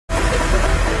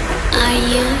Are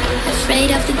you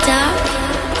afraid of the dark?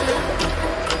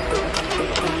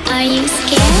 Are you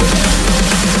scared?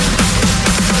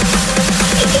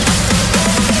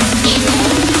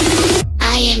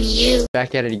 I am you.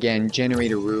 Back at it again.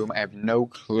 Generator room. I have no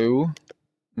clue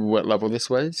what level this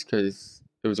was because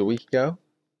it was a week ago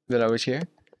that I was here.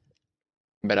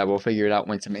 But I will figure it out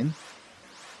once I'm in.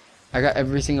 I got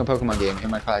every single Pokemon game in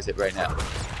my closet right now.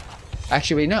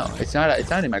 Actually, wait, no, it's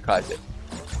not in my closet.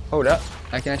 Hold up,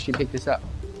 I can actually pick this up.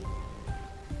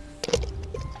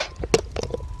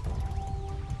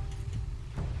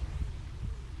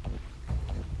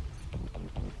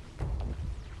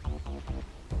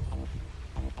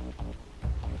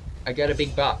 I got a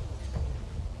big box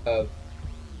of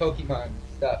Pokemon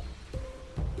stuff.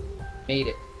 Made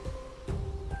it.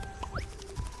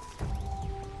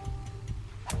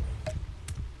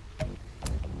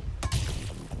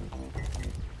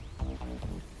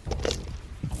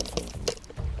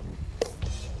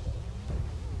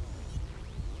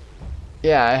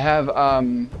 Yeah, I have,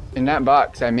 in that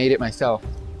box, I made it myself.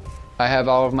 I have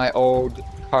all of my old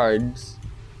cards,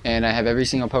 and I have every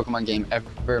single Pokemon game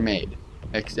ever made,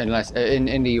 unless,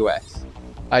 in the US.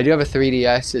 I do have a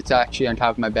 3DS, it's actually on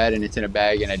top of my bed, and it's in a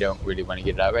bag, and I don't really want to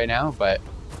get it out right now, but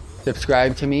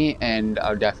subscribe to me, and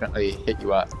I'll definitely hit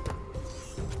you up.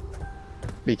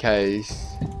 Because,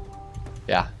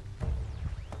 yeah,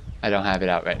 I don't have it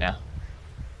out right now.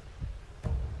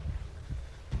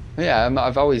 Yeah,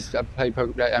 I've played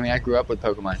Pokemon. I mean, I grew up with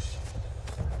Pokemon.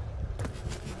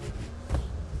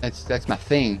 That's my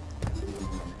thing.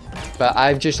 But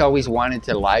I've just always wanted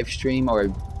to live stream or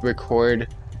record.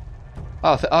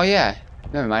 Oh yeah,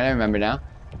 never mind. I remember now.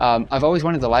 I've always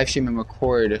wanted to live stream and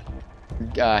record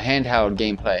handheld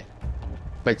gameplay,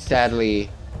 but sadly,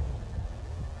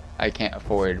 I can't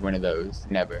afford one of those.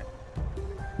 Never.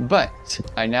 But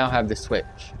I now have the Switch,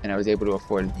 and I was able to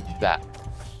afford that.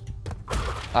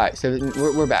 Alright, so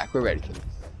we're back. We're ready for this.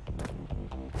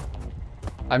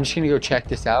 I'm just gonna go check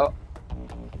this out.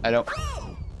 I don't...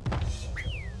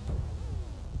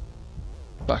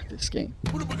 Fuck this game.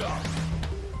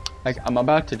 Like, I'm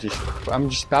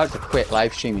just about to quit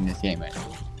live streaming this game right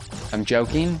now. I'm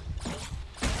joking.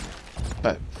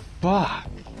 But, fuck.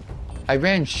 I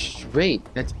ran straight.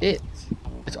 That's it.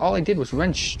 That's all I did was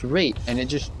run straight, and it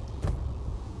just...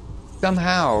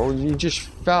 Somehow, you just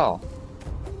fell.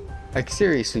 Like,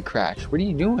 seriously, Crash, what are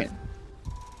you doing?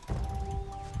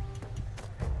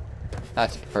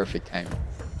 That's perfect timing.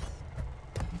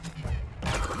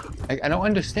 Like, I don't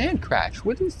understand, Crash.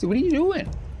 What are you doing?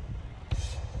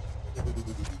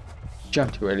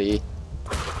 Jump too early.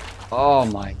 Oh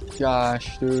my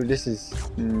gosh, dude, this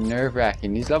is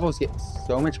nerve-wracking. These levels get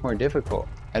so much more difficult.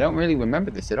 I don't really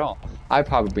remember this at all. I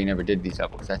probably never did these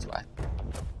levels, that's why.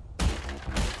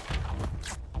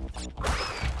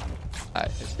 Alright,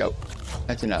 let's go.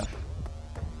 That's enough.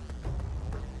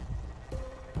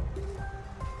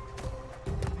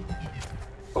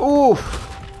 Oof!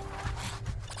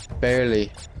 Barely.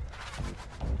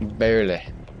 Barely.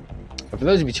 But for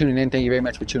those of you tuning in, thank you very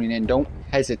much for tuning in. Don't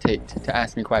hesitate to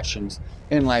ask me questions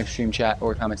in live stream chat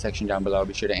or comment section down below. I'll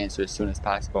be sure to answer as soon as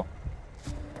possible.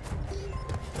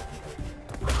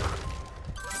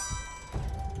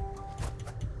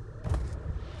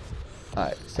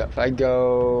 Alright, so if I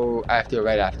go after,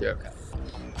 right after, okay.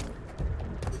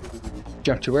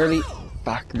 Jump too early.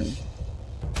 Fuck me.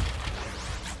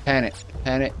 Panic,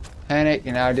 panic, panic,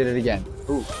 and now I did it again.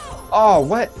 Ooh. Oh,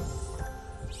 what?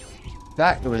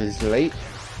 That was late.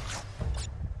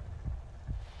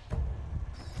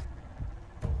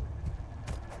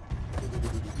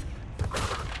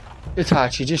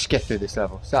 Itachi, just get through this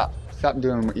level. Stop. Stop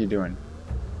doing what you're doing.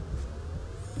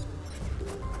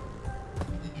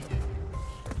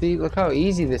 See, look how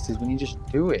easy this is when you just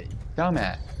do it.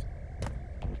 Dumbass.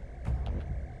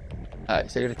 Alright,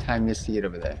 so I gotta time this to get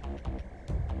over there.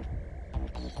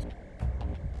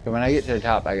 So when I get to the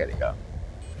top, I gotta go.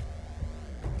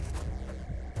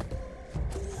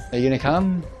 Are you gonna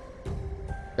come?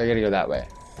 I gotta go that way.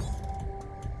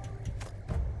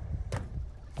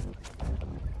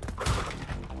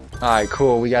 Alright,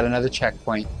 cool. We got another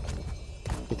checkpoint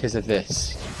because of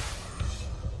this.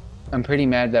 I'm pretty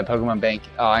mad that Pokemon Bank...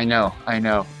 Oh, I know.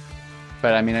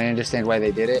 But, I mean, I understand why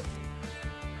they did it.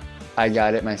 I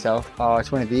got it myself. Oh, it's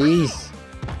one of these.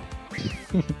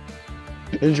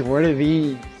 It's one of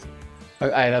these.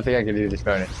 I don't think I can do this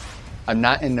bonus. I'm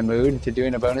not in the mood to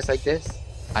doing a bonus like this.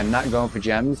 I'm not going for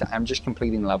gems. I'm just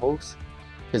completing levels.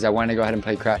 Because I want to go ahead and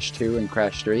play Crash 2 and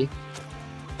Crash 3.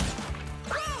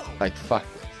 Like, fuck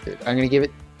this, dude. I'm going to give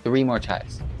it 3 more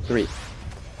tries. 3.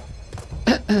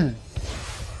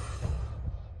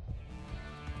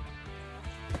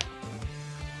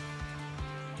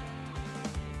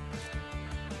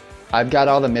 I've got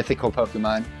all the mythical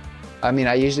Pokemon. I mean,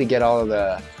 I usually get all of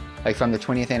the, like from the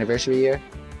 20th anniversary year.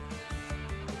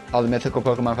 All the mythical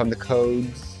Pokemon from the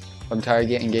codes, from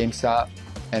Target and GameStop.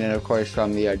 And then of course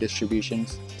from the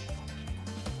distributions.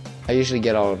 I usually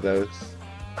get all of those.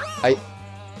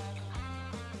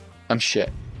 I'm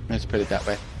shit. Let's put it that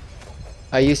way.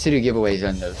 I used to do giveaways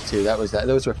on those too.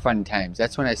 Those were fun times.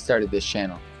 That's when I started this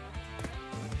channel.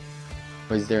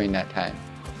 Was during that time.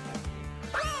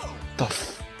 The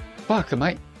fuck am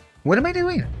I? What am I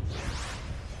doing?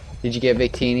 Did you get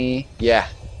Victini? Yeah.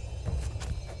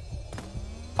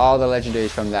 All the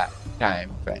legendaries from that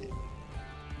time, friend.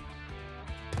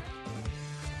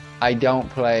 I don't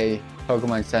play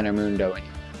Pokemon Sun or Mundo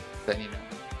anymore. But you know.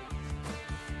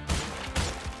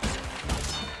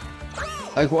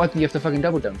 Like what? You have to fucking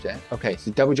double jump, Jen. Okay,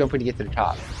 so double jump when you get to the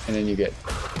top, and then you're good.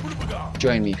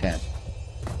 Join me, fam.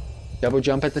 Double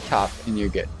jump at the top, and you're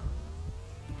good.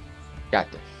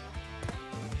 Got this.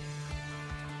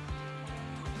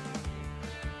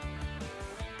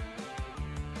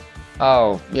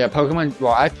 Oh, yeah, Pokemon,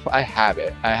 well, I have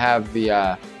it. I have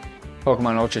the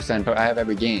Pokemon Ultra Sun, I have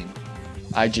every game.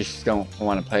 I just don't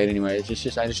want to play it anymore. It's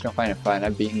just I just don't find it fun.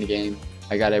 I've beaten the game.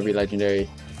 I got every legendary.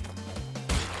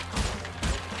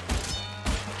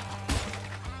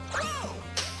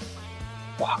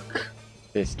 Fuck.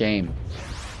 This game.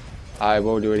 I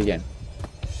will do it again.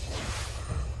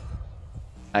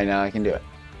 I know I can do it.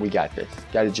 We got this.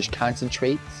 Gotta just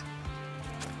concentrate.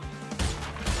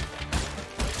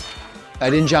 I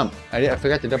didn't jump. I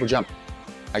forgot to double jump.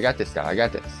 I got this, though. I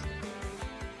got this.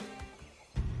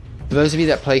 For those of you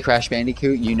that play Crash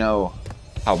Bandicoot, you know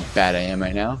how bad I am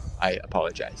right now. I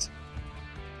apologize.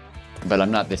 But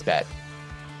I'm not this bad.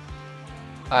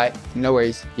 No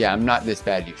worries. Yeah, I'm not this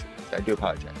bad usually. So I do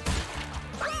apologize.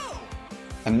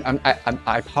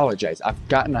 I apologize. I've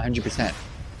gotten 100%.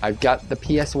 I've got the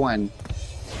PS1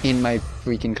 in my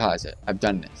freaking closet. I've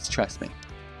done this. Trust me.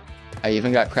 I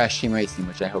even got Crash Team Racing,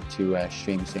 which I hope to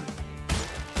stream soon.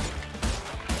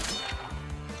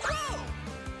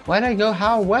 Why'd I go?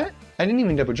 How? What? I didn't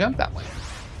even double jump that one.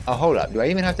 Oh, hold up. Do I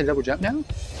even have to double jump now?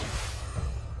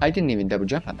 I didn't even double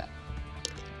jump on that.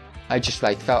 I just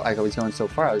like felt like I was going so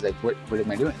far. I was like, what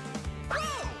am I doing?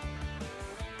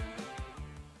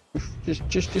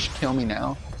 Just kill me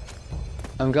now.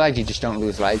 I'm glad you just don't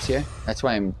lose lives here. That's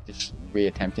why I'm just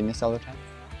reattempting this all the time.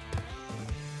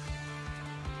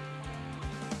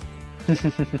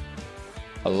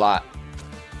 A lot.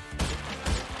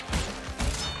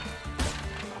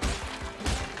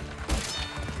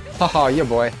 Haha, yeah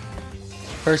boy.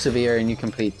 Persevere and you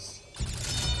complete.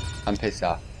 I'm pissed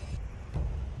off.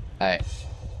 Alright.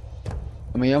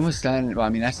 I mean, almost done. Well, I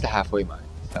mean, that's the halfway mark,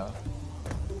 so.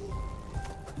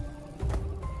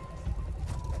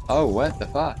 Oh, what the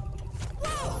fuck?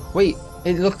 Wait,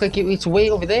 it looks like it's way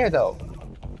over there, though.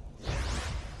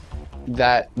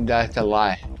 That's a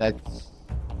lie.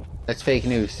 That's fake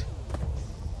news.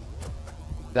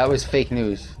 That was fake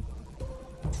news.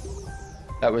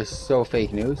 That was so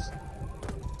fake news.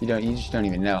 You just don't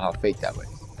even know how fake that was.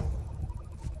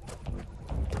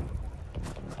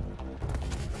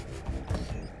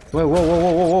 Whoa, whoa, whoa,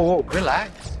 whoa, whoa, whoa, whoa.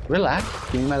 Relax.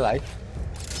 Relax. Give me my life.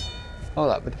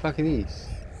 Hold up, what the fuck are these?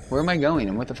 Where am I going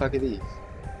and what the fuck are these?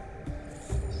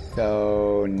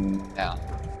 So now.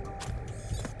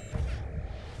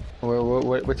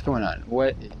 What's going on?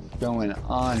 What is going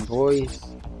on, boys?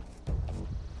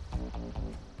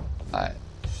 Alright.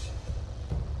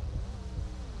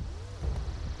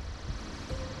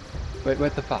 Wait,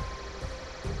 what the fuck?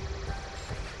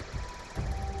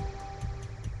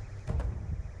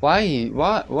 Why?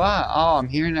 What? What? Oh, I'm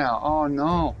here now. Oh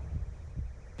no.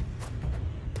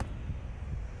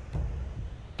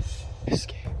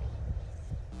 Escape.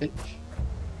 Bitch.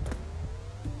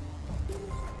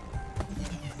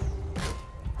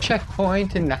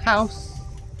 Checkpoint in the house.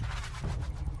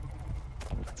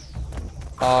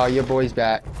 Oh, your boy's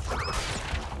back.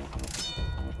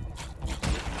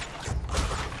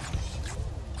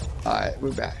 Alright,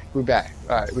 we're back. We're back.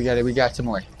 Alright, we got some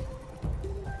more.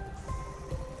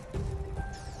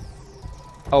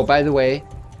 Oh, by the way,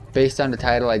 based on the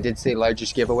title, I did say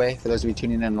largest giveaway for those of you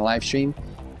tuning in on the live stream.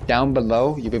 Down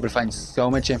below, you'll be able to find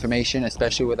so much information,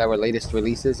 especially with our latest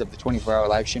releases of the 24-hour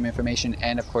live stream information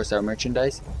and, of course, our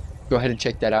merchandise. Go ahead and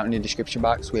check that out in the description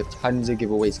box. We have tons of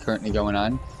giveaways currently going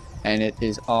on, and it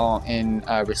is all in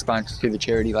response to the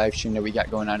charity live stream that we got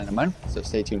going on in a month, so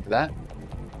stay tuned for that.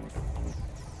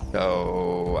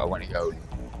 So, I want to go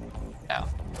now.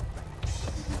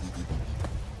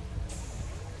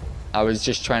 I was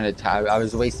just trying to time. I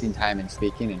was wasting time in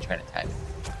speaking and trying to time it.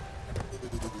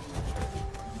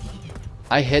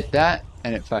 I hit that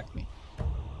and it fucked me.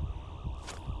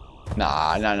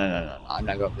 Nah, no. I'm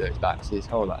not going for those boxes.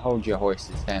 Hold on. Hold your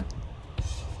horses, Sam.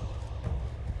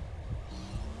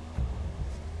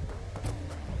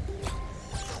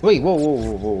 Wait,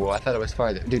 whoa. I thought it was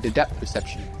farther. Dude, the depth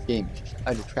perception in this game is just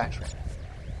utter trash right now.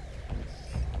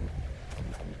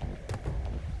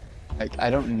 Like, I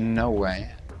don't know where I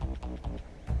am.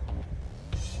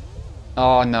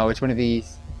 Oh no, it's one of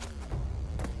these.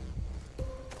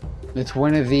 It's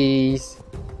one of these.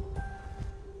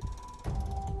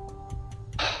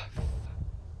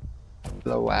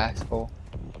 Low asshole.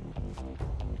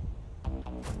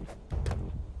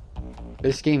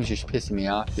 This game's just pissing me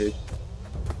off, dude.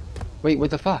 Wait,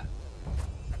 what the fuck?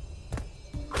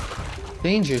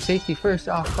 Danger, safety first.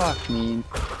 Oh fuck me.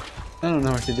 I don't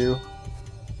know what to do.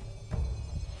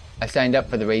 I signed up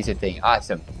for the Razer thing.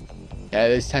 Awesome. Yeah,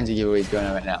 there's tons of giveaways going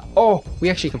on right now. Oh, we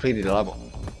actually completed a level.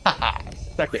 Haha,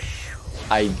 suck it.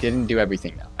 I didn't do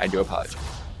everything though. I do apologize.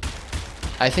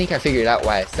 I think I figured out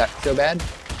why I sucked so bad.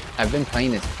 I've been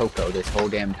playing as Coco this whole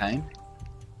damn time.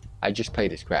 I just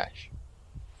played as Crash.